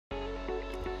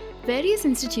Various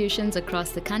institutions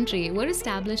across the country were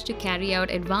established to carry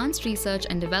out advanced research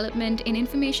and development in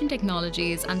information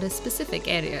technologies under specific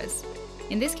areas.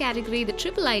 In this category, the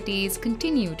IIITs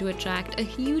continue to attract a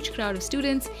huge crowd of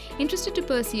students interested to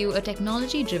pursue a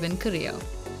technology-driven career.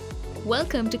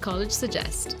 Welcome to College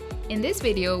Suggest. In this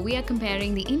video, we are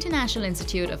comparing the International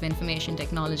Institute of Information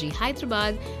Technology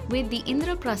Hyderabad with the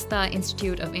Indraprastha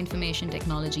Institute of Information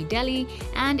Technology Delhi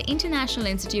and International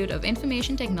Institute of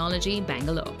Information Technology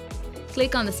Bangalore.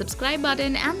 Click on the subscribe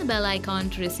button and the bell icon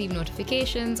to receive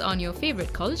notifications on your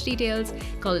favorite college details,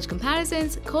 college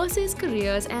comparisons, courses,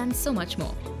 careers, and so much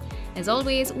more. As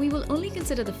always, we will only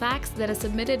consider the facts that are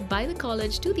submitted by the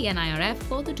college to the NIRF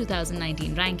for the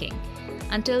 2019 ranking,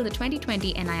 until the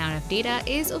 2020 NIRF data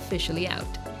is officially out.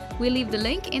 We'll leave the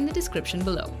link in the description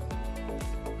below.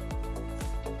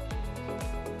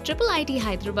 IIIT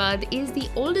Hyderabad is the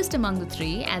oldest among the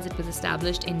three, as it was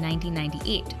established in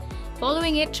 1998.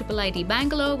 Following it, IIIT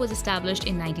Bangalore was established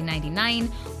in 1999,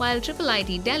 while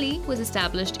IIIT Delhi was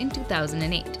established in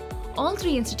 2008. All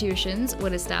three institutions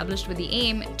were established with the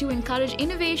aim to encourage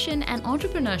innovation and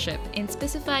entrepreneurship in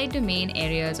specified domain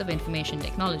areas of information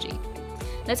technology.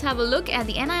 Let's have a look at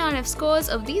the NIRF scores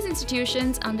of these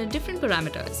institutions under different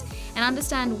parameters and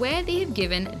understand where they have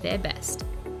given their best.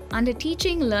 Under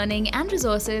Teaching, Learning and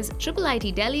Resources,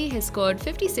 IIIT Delhi has scored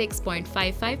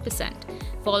 56.55%.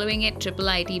 Following it,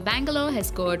 IIIT Bangalore has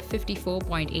scored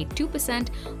 54.82%,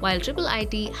 while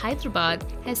IIIT Hyderabad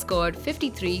has scored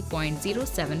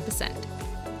 53.07%.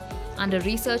 Under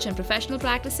Research and Professional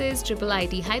Practices,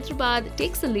 IIIT Hyderabad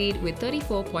takes the lead with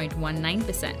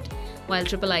 34.19%, while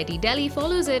IIIT Delhi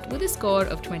follows it with a score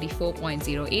of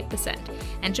 24.08%,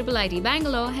 and IIIT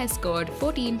Bangalore has scored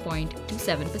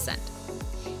 14.27%.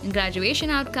 In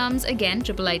graduation outcomes, again,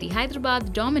 IIIT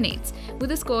Hyderabad dominates with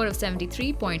a score of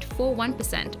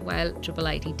 73.41%, while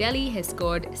IIIT Delhi has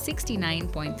scored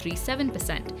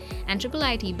 69.37%, and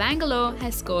IIIT Bangalore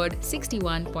has scored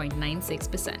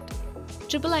 61.96%.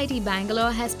 IIIT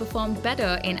Bangalore has performed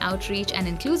better in outreach and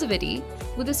inclusivity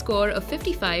with a score of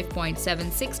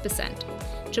 55.76%.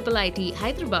 IIIT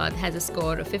Hyderabad has a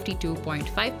score of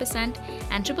 52.5%,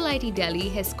 and IIIT Delhi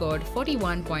has scored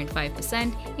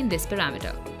 41.5% in this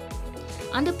parameter.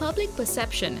 Under Public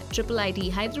Perception,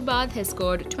 IIIT Hyderabad has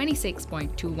scored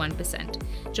 26.21%,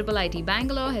 IIIT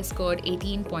Bangalore has scored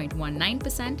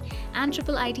 18.19%, and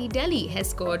IIIT Delhi has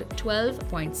scored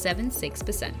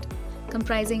 12.76%.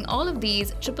 Comprising all of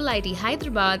these, IIIT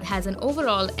Hyderabad has an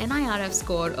overall NIRF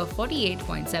score of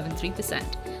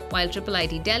 48.73%, while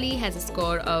IIIT Delhi has a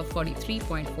score of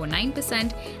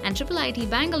 43.49%, and IIIT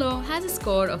Bangalore has a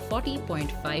score of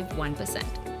 40.51%.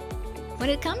 When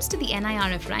it comes to the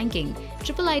NIRF ranking,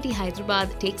 IIIT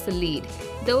Hyderabad takes the lead,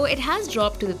 though it has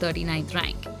dropped to the 39th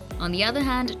rank. On the other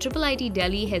hand, IIIT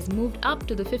Delhi has moved up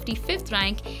to the 55th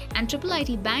rank, and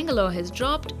IIIT Bangalore has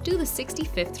dropped to the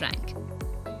 65th rank.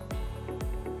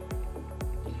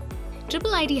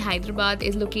 IIIT Hyderabad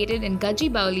is located in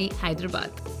Gachibowli,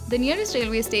 Hyderabad. The nearest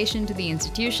railway station to the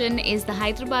institution is the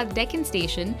Hyderabad Deccan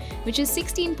Station, which is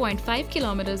 16.5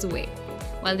 kilometers away,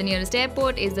 while the nearest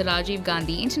airport is the Rajiv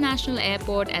Gandhi International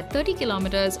Airport at 30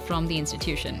 kilometers from the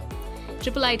institution.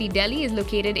 IIIT Delhi is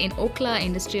located in Okhla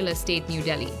Industrial Estate, New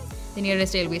Delhi. The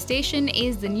nearest railway station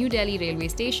is the New Delhi Railway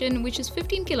Station, which is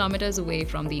 15 kilometers away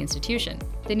from the institution.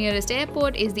 The nearest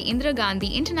airport is the Indira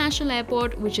Gandhi International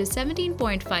Airport, which is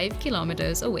 17.5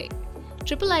 kilometers away.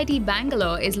 IIIT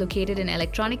Bangalore is located in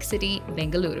Electronic City,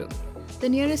 Bengaluru. The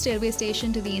nearest railway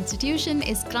station to the institution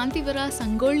is Krantivara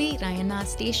Sangoli Rayana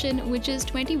Station, which is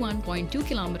 21.2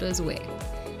 kilometers away.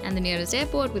 And the nearest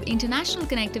airport with international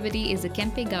connectivity is the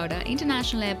Kempe Gowda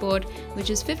International Airport, which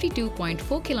is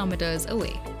 52.4 kilometers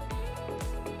away.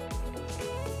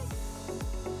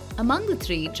 Among the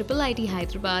three, IIIT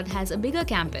Hyderabad has a bigger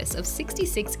campus of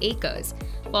 66 acres.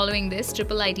 Following this,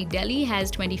 IIIT Delhi has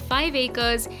 25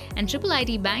 acres and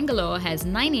IIIT Bangalore has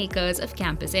 9 acres of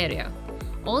campus area.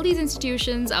 All these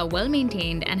institutions are well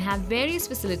maintained and have various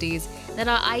facilities that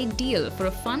are ideal for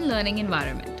a fun learning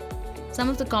environment. Some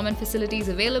of the common facilities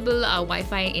available are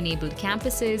Wi-Fi enabled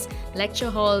campuses, lecture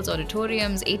halls,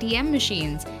 auditoriums, ATM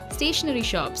machines, stationery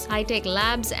shops, high-tech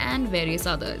labs, and various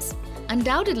others.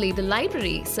 Undoubtedly, the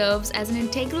library serves as an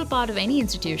integral part of any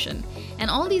institution, and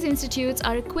all these institutes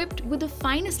are equipped with the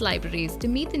finest libraries to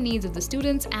meet the needs of the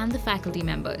students and the faculty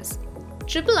members.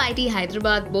 IIIT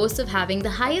Hyderabad boasts of having the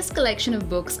highest collection of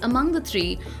books among the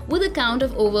three, with a count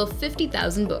of over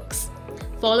 50,000 books.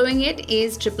 Following it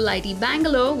is IIIT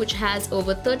Bangalore, which has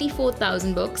over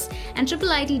 34,000 books, and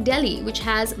IIIT Delhi, which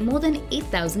has more than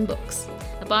 8,000 books.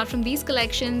 Apart from these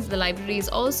collections, the libraries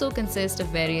also consist of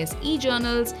various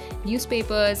e-journals,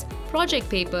 newspapers, project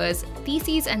papers,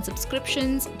 theses and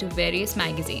subscriptions to various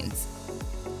magazines.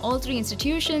 All three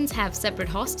institutions have separate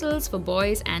hostels for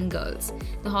boys and girls.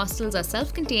 The hostels are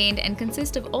self-contained and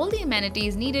consist of all the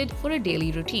amenities needed for a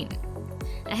daily routine.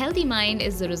 A healthy mind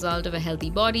is the result of a healthy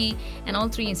body, and all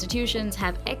three institutions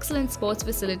have excellent sports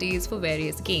facilities for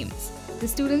various games. The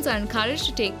students are encouraged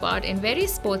to take part in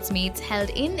various sports meets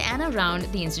held in and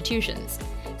around the institutions.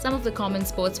 Some of the common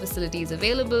sports facilities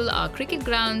available are cricket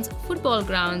grounds, football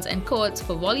grounds, and courts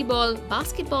for volleyball,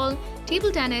 basketball,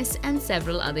 table tennis, and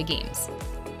several other games.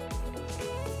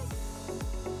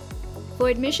 For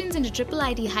admissions into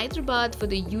IIIT Hyderabad for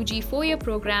the UG 4-year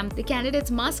program, the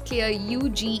candidates must clear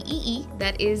UGEE,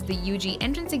 that is the UG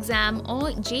Entrance Exam,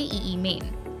 or JEE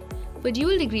Main. For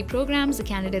dual degree programs, the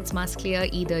candidates must clear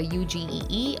either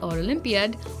UGEE or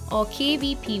Olympiad or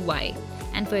KVPY.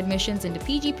 And for admissions into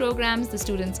PG programs, the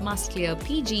students must clear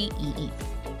PGEE.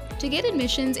 To get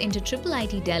admissions into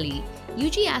IIIT Delhi,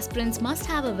 UG aspirants must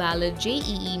have a valid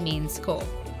JEE Main score.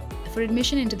 For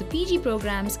admission into the PG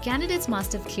programs, candidates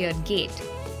must have cleared GATE.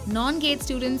 Non-GATE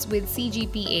students with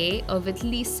CGPA of at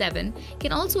least 7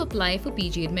 can also apply for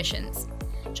PG admissions.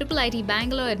 IIIT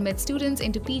Bangalore admits students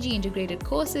into PG integrated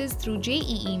courses through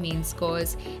JEE Main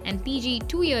scores, and PG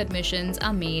 2-year admissions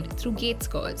are made through GATE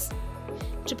scores.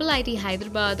 IIIT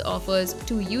Hyderabad offers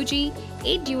 2 UG,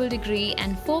 8 dual degree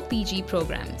and 4 PG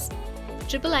programs.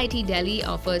 IIIT Delhi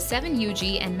offers 7 UG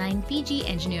and 9 PG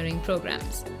engineering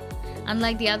programs.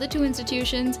 Unlike the other two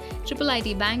institutions,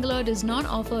 IIIT Bangalore does not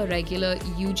offer a regular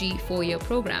UG 4-year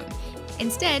program.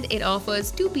 Instead, it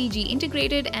offers 2 PG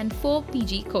integrated and 4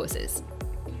 PG courses.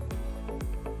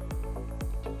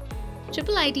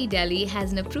 IIIT Delhi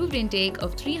has an approved intake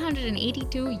of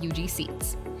 382 UG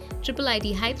seats.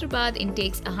 IIIT Hyderabad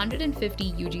intakes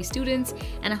 150 UG students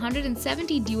and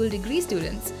 170 dual degree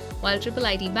students, while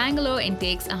IIIT Bangalore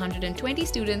intakes 120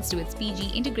 students to its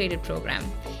PG integrated program,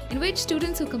 in which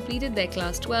students who completed their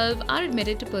class 12 are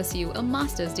admitted to pursue a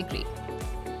master's degree.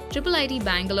 IIIT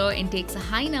Bangalore intakes a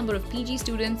high number of PG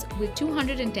students with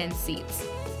 210 seats.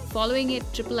 Following it,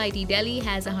 IIIT Delhi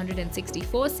has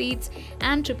 164 seats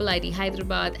and IIIT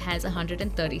Hyderabad has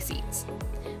 130 seats.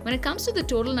 When it comes to the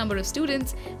total number of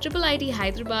students, IIIT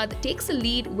Hyderabad takes the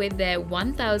lead with their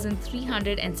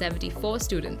 1,374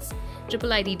 students.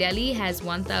 IIIT Delhi has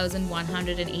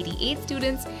 1,188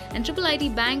 students, and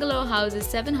IIIT Bangalore houses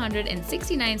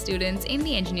 769 students in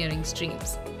the engineering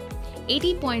streams.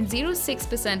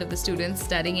 80.06% of the students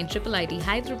studying in IIIT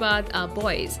Hyderabad are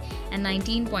boys, and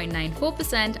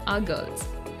 19.94% are girls.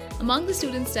 Among the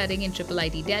students studying in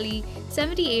IIIT Delhi,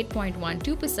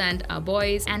 78.12% are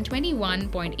boys and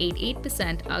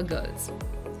 21.88% are girls.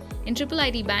 In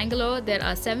IIIT Bangalore, there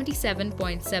are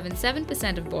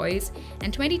 77.77% of boys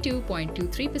and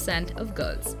 22.23% of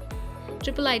girls.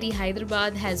 IIIT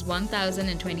Hyderabad has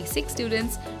 1,026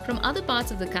 students from other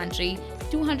parts of the country,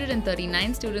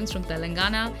 239 students from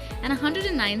Telangana, and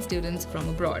 109 students from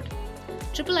abroad.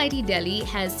 IIIT Delhi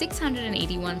has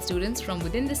 681 students from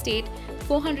within the state,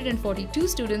 442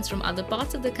 students from other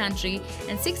parts of the country,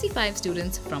 and 65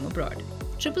 students from abroad.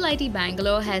 IIIT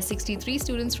Bangalore has 63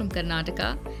 students from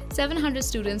Karnataka, 700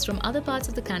 students from other parts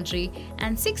of the country,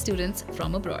 and 6 students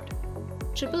from abroad.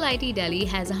 IIIT Delhi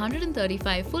has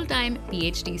 135 full-time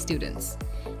PhD students.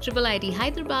 IIIT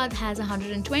Hyderabad has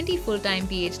 120 full-time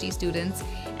PhD students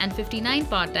and 59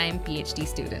 part-time PhD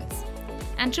students.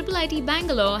 And IIIT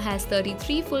Bangalore has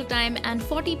 33 full-time and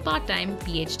 40 part-time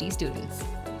PhD students.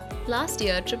 Last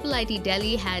year, IIIT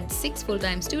Delhi had 6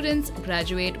 full-time students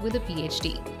graduate with a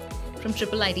PhD. From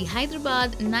IIIT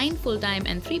Hyderabad, 9 full-time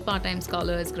and 3 part-time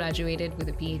scholars graduated with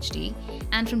a PhD.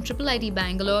 And from IIIT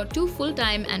Bangalore, 2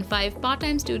 full-time and 5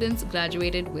 part-time students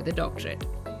graduated with a doctorate.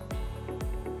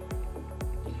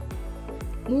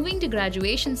 Moving to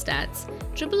graduation stats,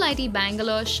 IIIT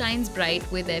Bangalore shines bright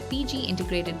with their PG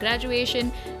integrated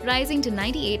graduation rising to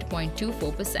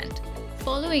 98.24%.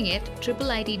 Following it,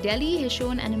 IIIT Delhi has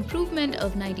shown an improvement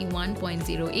of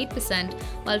 91.08%,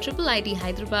 while IIIT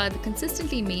Hyderabad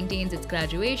consistently maintains its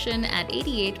graduation at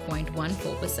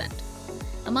 88.14%.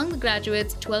 Among the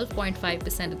graduates,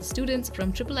 12.5% of the students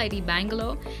from IIIT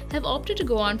Bangalore have opted to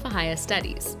go on for higher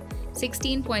studies.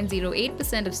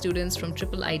 16.08% of students from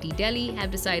IIIT Delhi have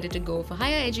decided to go for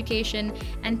higher education,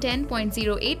 and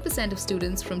 10.08% of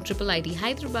students from IIIT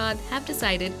Hyderabad have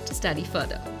decided to study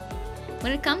further.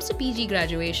 When it comes to PG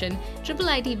graduation,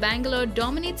 IIIT Bangalore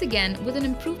dominates again with an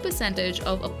improved percentage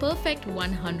of a perfect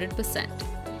 100%.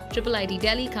 IIIT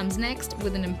Delhi comes next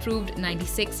with an improved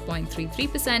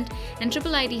 96.33%, and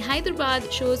IIIT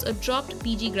Hyderabad shows a dropped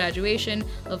PG graduation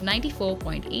of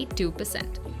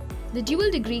 94.82%. The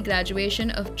dual degree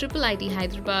graduation of IIIT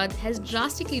Hyderabad has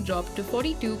drastically dropped to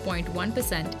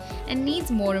 42.1% and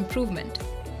needs more improvement.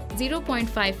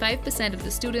 0.55% of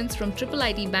the students from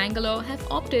IIIT Bangalore have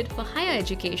opted for higher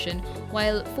education,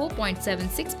 while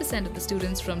 4.76% of the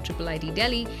students from IIIT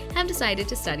Delhi have decided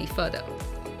to study further.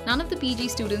 None of the PG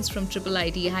students from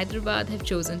IIIT Hyderabad have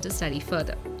chosen to study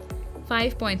further.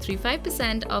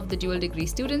 5.35% of the dual degree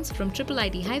students from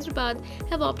IIIT Hyderabad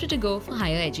have opted to go for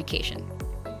higher education.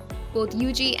 Both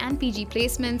UG and PG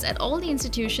placements at all the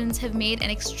institutions have made an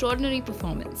extraordinary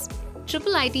performance.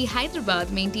 IIIT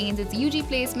Hyderabad maintains its UG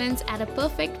placements at a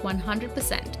perfect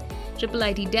 100%.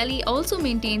 IIIT Delhi also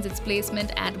maintains its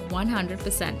placement at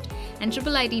 100%, and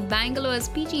IIIT Bangalore's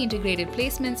PG integrated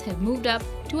placements have moved up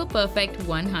to a perfect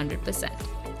 100%.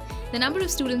 The number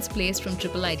of students placed from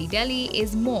IIIT Delhi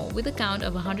is more, with a count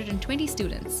of 120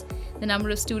 students. The number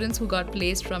of students who got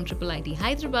placed from IIIT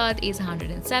Hyderabad is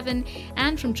 107,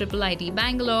 and from IIIT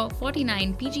Bangalore,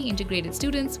 49 PG integrated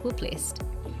students were placed.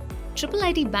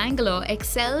 IIIT Bangalore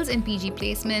excels in PG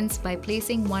placements by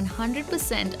placing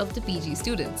 100% of the PG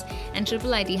students, and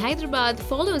IIIT Hyderabad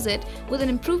follows it with an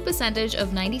improved percentage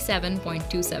of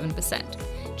 97.27%.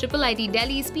 IIIT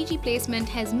Delhi's PG placement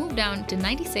has moved down to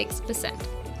 96%.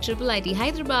 IIIT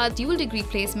Hyderabad dual degree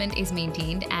placement is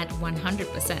maintained at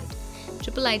 100%.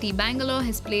 IIIT Bangalore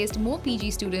has placed more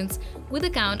PG students with a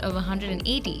count of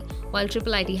 180, while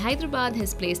IIIT Hyderabad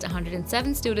has placed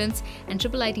 107 students and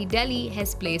IIIT Delhi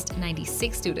has placed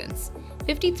 96 students.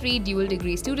 53 dual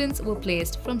degree students were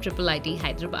placed from IIIT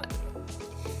Hyderabad.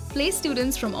 Placed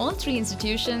students from all three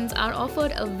institutions are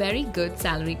offered a very good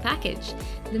salary package.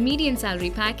 The median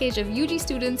salary package of UG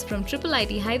students from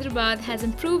IIIT Hyderabad has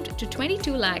improved to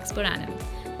 22 lakhs per annum,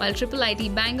 while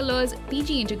IIIT Bangalore's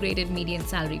PG integrated median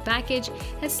salary package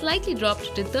has slightly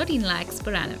dropped to 13 lakhs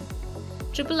per annum.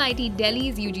 IIIT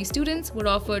Delhi's UG students were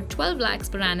offered 12 lakhs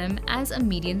per annum as a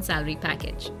median salary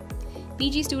package.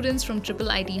 PG students from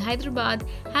IIIT Hyderabad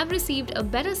have received a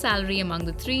better salary among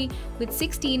the three, with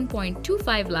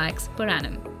 16.25 lakhs per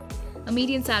annum. A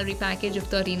median salary package of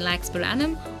 13 lakhs per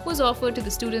annum was offered to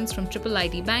the students from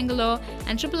IIIT Bangalore,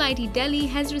 and IIIT Delhi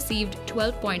has received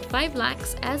 12.5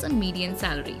 lakhs as a median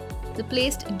salary. The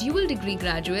placed dual degree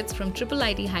graduates from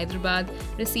IIIT Hyderabad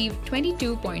received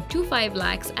 22.25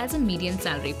 lakhs as a median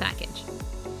salary package.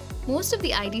 Most of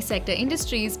the IT sector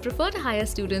industries prefer to hire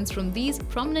students from these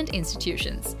prominent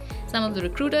institutions. Some of the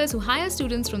recruiters who hire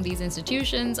students from these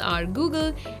institutions are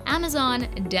Google, Amazon,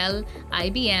 Dell,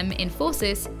 IBM,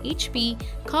 Infosys, HP,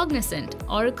 Cognizant,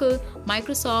 Oracle,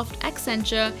 Microsoft,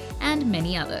 Accenture, and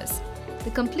many others.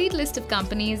 The complete list of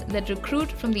companies that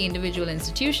recruit from the individual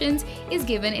institutions is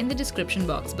given in the description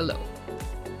box below.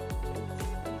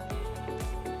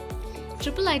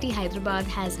 IIIT Hyderabad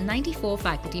has 94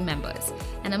 faculty members,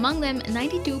 and among them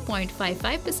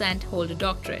 92.55% hold a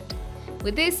doctorate.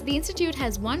 With this, the institute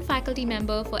has one faculty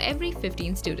member for every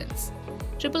 15 students.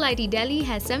 IIIT Delhi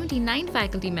has 79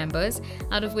 faculty members,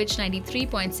 out of which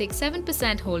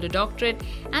 93.67% hold a doctorate,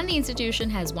 and the institution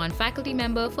has one faculty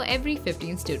member for every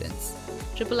 15 students.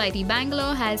 IIIT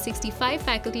Bangalore has 65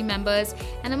 faculty members,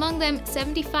 and among them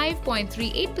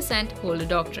 75.38% hold a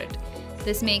doctorate.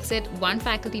 This makes it one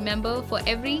faculty member for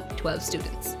every 12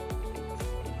 students.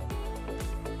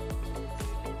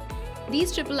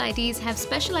 These IIITs have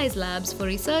specialized labs for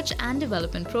research and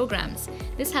development programs.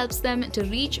 This helps them to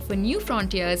reach for new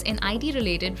frontiers in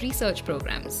IT-related research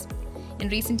programs. In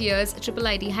recent years,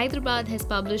 IIIT Hyderabad has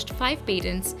published 5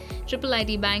 patents,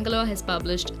 IIIT Bangalore has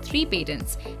published 3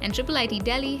 patents, and IIIT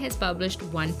Delhi has published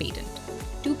 1 patent.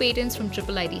 2 patents from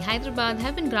IIIT Hyderabad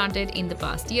have been granted in the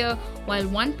past year, while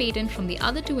 1 patent from the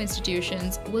other 2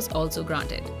 institutions was also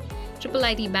granted.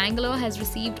 IIIT Bangalore has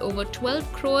received over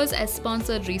 12 crores as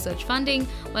sponsored research funding,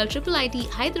 while IIIT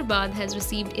Hyderabad has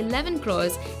received 11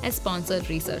 crores as sponsored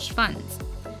research funds.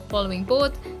 Following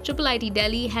both, IIIT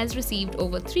Delhi has received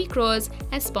over 3 crores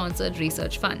as sponsored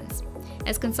research funds.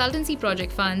 As consultancy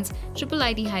project funds,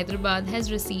 IIIT Hyderabad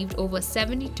has received over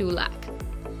 72 lakh.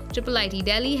 IIIT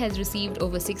Delhi has received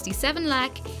over 67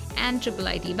 lakh, and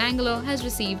IIIT Bangalore has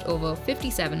received over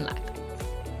 57 lakh.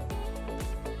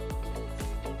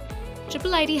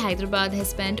 IIIT Hyderabad has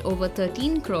spent over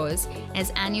 13 crores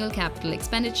as annual capital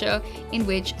expenditure, in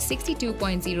which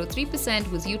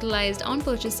 62.03% was utilized on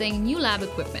purchasing new lab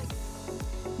equipment.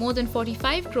 More than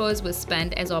 45 crores was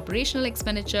spent as operational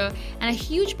expenditure, and a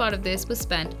huge part of this was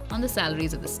spent on the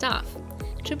salaries of the staff.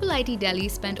 IIIT Delhi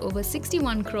spent over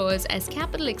 61 crores as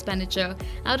capital expenditure,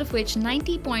 out of which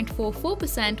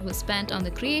 90.44% was spent on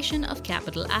the creation of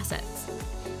capital assets.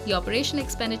 The operational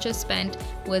expenditure spent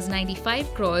was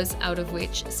 95 crores, out of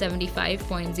which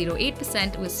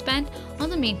 75.08% was spent on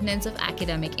the maintenance of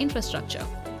academic infrastructure.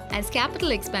 As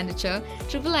capital expenditure,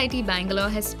 IIIT Bangalore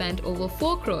has spent over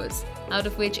 4 crores, out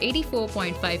of which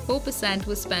 84.54%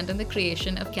 was spent on the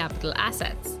creation of capital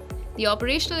assets. The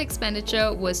operational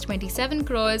expenditure was 27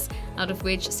 crores, out of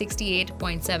which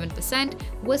 68.7%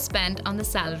 was spent on the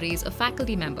salaries of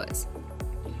faculty members.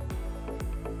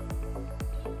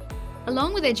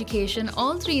 Along with education,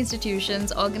 all three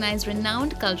institutions organize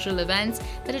renowned cultural events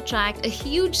that attract a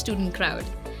huge student crowd.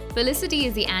 Felicity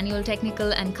is the annual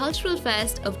technical and cultural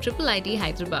fest of IIIT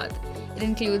Hyderabad. It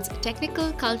includes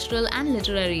technical, cultural, and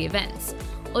literary events.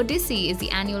 Odyssey is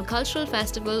the annual cultural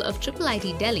festival of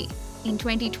IIIT Delhi. In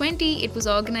 2020, it was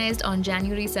organized on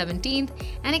January 17th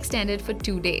and extended for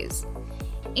 2 days.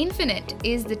 Infinite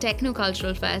is the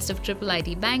techno-cultural fest of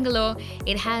IIIT Bangalore.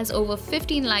 It has over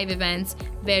 15 live events,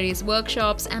 various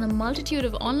workshops, and a multitude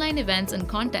of online events and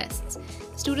contests.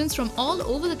 Students from all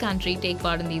over the country take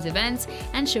part in these events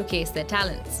and showcase their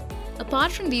talents.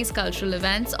 Apart from these cultural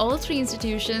events, all three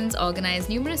institutions organize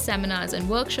numerous seminars and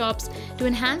workshops to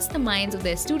enhance the minds of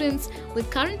their students with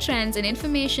current trends in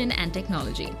information and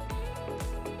technology.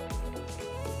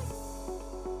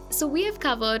 So we have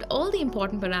covered all the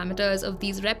important parameters of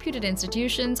these reputed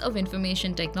institutions of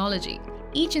information technology.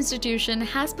 Each institution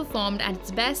has performed at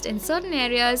its best in certain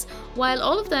areas, while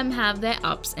all of them have their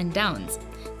ups and downs.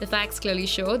 The facts clearly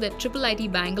show that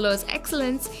IIIT Bangalore's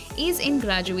excellence is in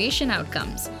graduation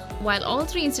outcomes, while all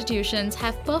three institutions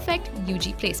have perfect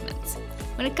UG placements.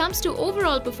 When it comes to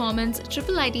overall performance,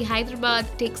 IIIT Hyderabad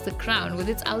takes the crown with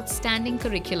its outstanding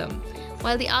curriculum,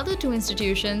 while the other two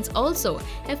institutions also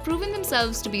have proven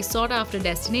themselves to be sought-after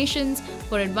destinations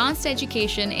for advanced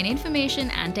education in information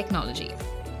and technology.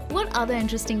 What other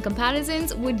interesting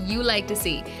comparisons would you like to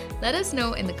see? Let us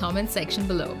know in the comments section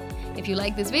below. If you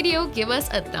like this video, give us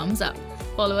a thumbs up.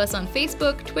 Follow us on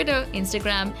Facebook, Twitter,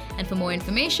 Instagram, and for more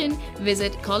information,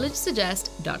 visit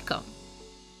collegesuggest.com.